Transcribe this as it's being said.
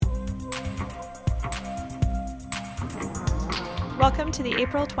Welcome to the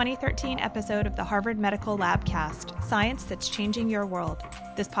April 2013 episode of the Harvard Medical Labcast, Science That's Changing Your World.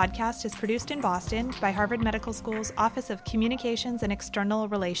 This podcast is produced in Boston by Harvard Medical School's Office of Communications and External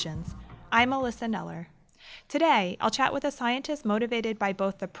Relations. I'm Alyssa Neller. Today, I'll chat with a scientist motivated by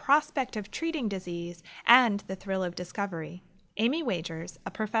both the prospect of treating disease and the thrill of discovery. Amy Wagers,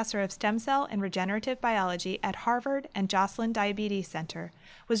 a professor of stem cell and regenerative biology at Harvard and Joslin Diabetes Center,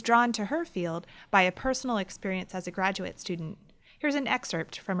 was drawn to her field by a personal experience as a graduate student. Here's an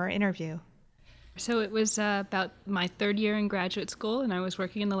excerpt from our interview. So it was about my third year in graduate school, and I was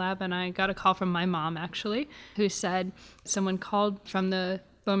working in the lab, and I got a call from my mom, actually, who said someone called from the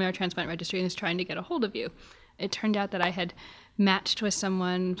bone marrow transplant registry and is trying to get a hold of you. It turned out that I had matched with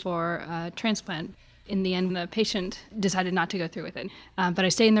someone for a transplant. In the end, the patient decided not to go through with it. But I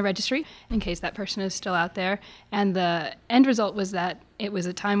stayed in the registry in case that person is still out there. And the end result was that it was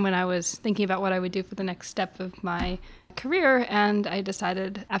a time when I was thinking about what I would do for the next step of my career. And I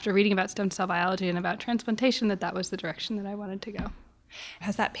decided, after reading about stem cell biology and about transplantation, that that was the direction that I wanted to go.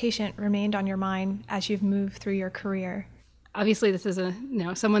 Has that patient remained on your mind as you've moved through your career? Obviously, this is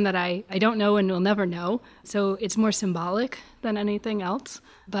someone that I don't know and will never know, so it's more symbolic than anything else.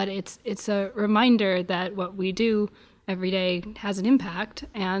 But it's a reminder that what we do every day has an impact,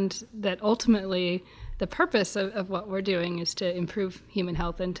 and that ultimately the purpose of what we're doing is to improve human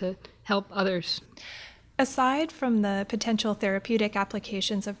health and to help others. Aside from the potential therapeutic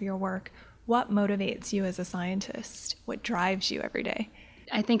applications of your work, what motivates you as a scientist? What drives you every day?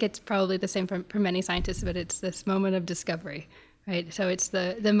 I think it's probably the same for many scientists, but it's this moment of discovery, right? So it's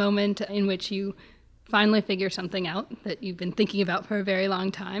the moment in which you finally figure something out that you've been thinking about for a very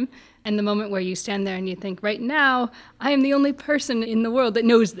long time, and the moment where you stand there and you think, right now, I am the only person in the world that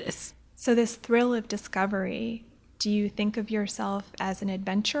knows this. So this thrill of discovery, do you think of yourself as an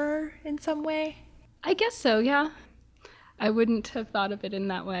adventurer in some way? I guess so, yeah. I wouldn't have thought of it in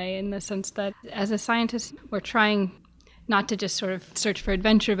that way, in the sense that as a scientist, we're trying not to just sort of search for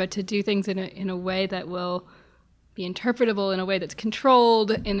adventure, but to do things in a way that will be interpretable, in a way that's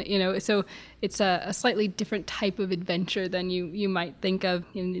controlled. So it's a slightly different type of adventure than you might think of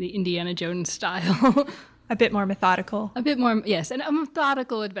in the Indiana Jones style. A bit more methodical. A bit more, yes, and a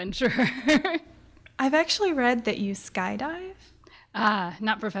methodical adventurer. I've actually read that you skydive.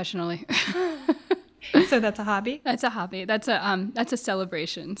 Not professionally. So that's a hobby? That's a hobby. That's a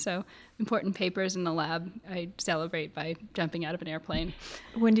celebration. So important papers in the lab, I celebrate by jumping out of an airplane.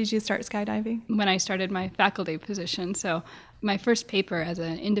 When did you start skydiving? When I started my faculty position. So my first paper as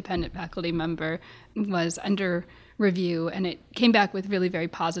an independent faculty member was under review, and it came back with really very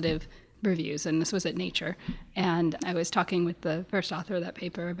positive reviews, and this was at Nature. And I was talking with the first author of that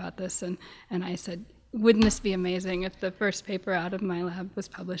paper about this, and I said, wouldn't this be amazing if the first paper out of my lab was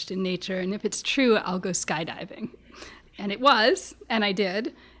published in Nature? And if it's true, I'll go skydiving. And it was, and I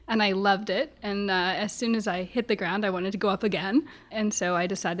did, and I loved it. And as soon as I hit the ground, I wanted to go up again. And so I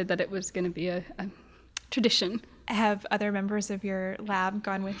decided that it was going to be a tradition. Have other members of your lab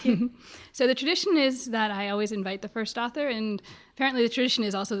gone with you? So the tradition is that I always invite the first author, and apparently the tradition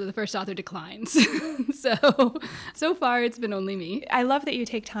is also that the first author declines. So far it's been only me. I love that you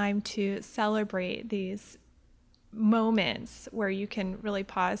take time to celebrate these moments where you can really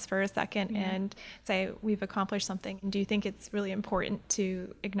pause for a second and say, we've accomplished something. Do you think it's really important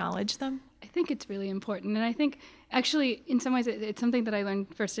to acknowledge them? I think it's really important. And I think, actually, in some ways, it's something that I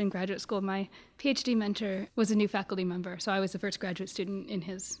learned first in graduate school. My PhD mentor was a new faculty member, so I was the first graduate student in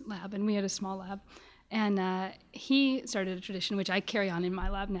his lab, and we had a small lab. And he started a tradition, which I carry on in my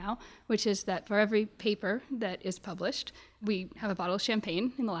lab now, which is that for every paper that is published, we have a bottle of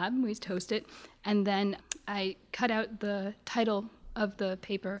champagne in the lab, we toast it, and then I cut out the title of the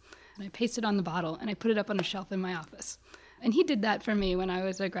paper, and I paste it on the bottle, and I put it up on a shelf in my office. And he did that for me when I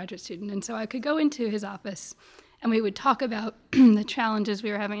was a graduate student. And so I could go into his office and we would talk about the challenges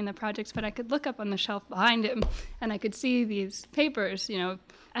we were having in the projects, but I could look up on the shelf behind him and I could see these papers,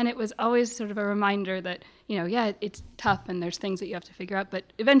 and it was always sort of a reminder that, it's tough and there's things that you have to figure out, but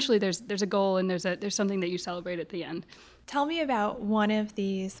eventually there's a goal and there's something that you celebrate at the end. Tell me about one of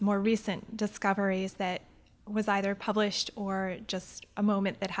these more recent discoveries that was either published or just a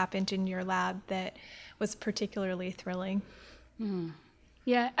moment that happened in your lab that was particularly thrilling.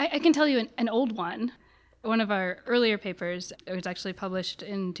 Yeah, I can tell you an old one. One of our earlier papers, it was actually published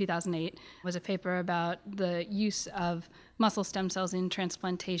in 2008, was a paper about the use of muscle stem cells in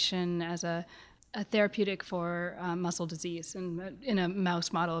transplantation as a therapeutic for muscle disease in a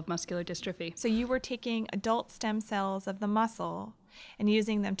mouse model of muscular dystrophy. So you were taking adult stem cells of the muscle and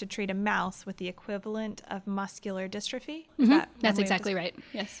using them to treat a mouse with the equivalent of muscular dystrophy. That's exactly right.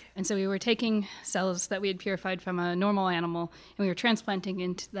 Yes. And so we were taking cells that we had purified from a normal animal, and we were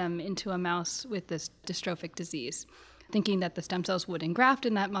transplanting them into a mouse with this dystrophic disease, thinking that the stem cells would engraft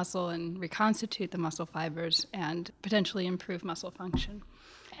in that muscle and reconstitute the muscle fibers and potentially improve muscle function.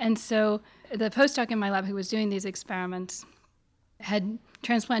 And so the postdoc in my lab who was doing these experiments had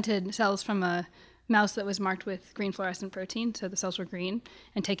transplanted cells from a mouse that was marked with green fluorescent protein, so the cells were green,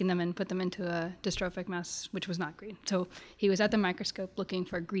 and taken them and put them into a dystrophic mouse, which was not green. So he was at the microscope looking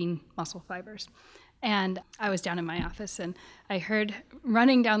for green muscle fibers. And I was down in my office, and I heard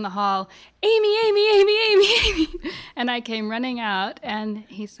running down the hall, "Amy, Amy, Amy, Amy, Amy." And I came running out, and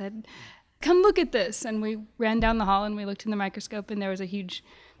he said, "Come look at this." And we ran down the hall, and we looked in the microscope, and there was a huge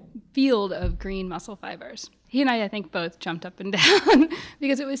field of green muscle fibers. He and I think, both jumped up and down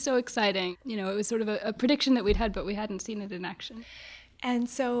because it was so exciting. You know, it was sort of a prediction that we'd had, but we hadn't seen it in action. And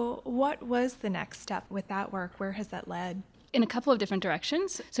so what was the next step with that work? Where has that led? In a couple of different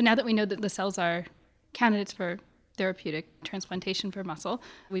directions. So now that we know that the cells are candidates for therapeutic transplantation for muscle,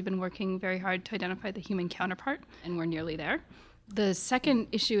 we've been working very hard to identify the human counterpart, and we're nearly there. The second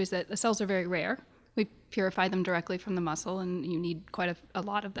issue is that the cells are very rare. We purify them directly from the muscle, and you need quite a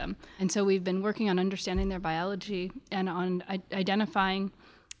lot of them. And so we've been working on understanding their biology and on identifying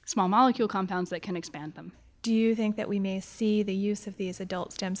small molecule compounds that can expand them. Do you think that we may see the use of these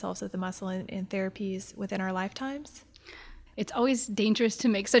adult stem cells of the muscle in therapies within our lifetimes? It's always dangerous to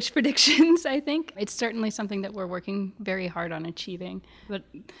make such predictions, I think. It's certainly something that we're working very hard on achieving. But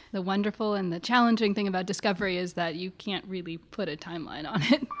the wonderful and the challenging thing about discovery is that you can't really put a timeline on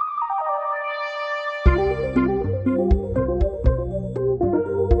it.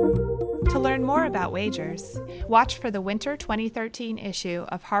 To learn more about Wagers, watch for the winter 2013 issue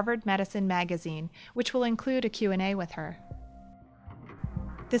of Harvard Medicine magazine, which will include a Q&A with her.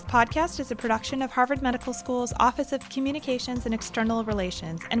 This podcast is a production of Harvard Medical School's Office of Communications and External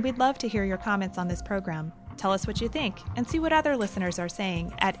Relations, and we'd love to hear your comments on this program. Tell us what you think and see what other listeners are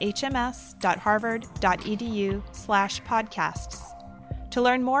saying at hms.harvard.edu/podcasts. To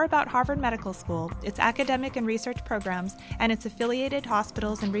learn more about Harvard Medical School, its academic and research programs, and its affiliated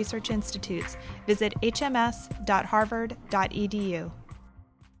hospitals and research institutes, visit hms.harvard.edu.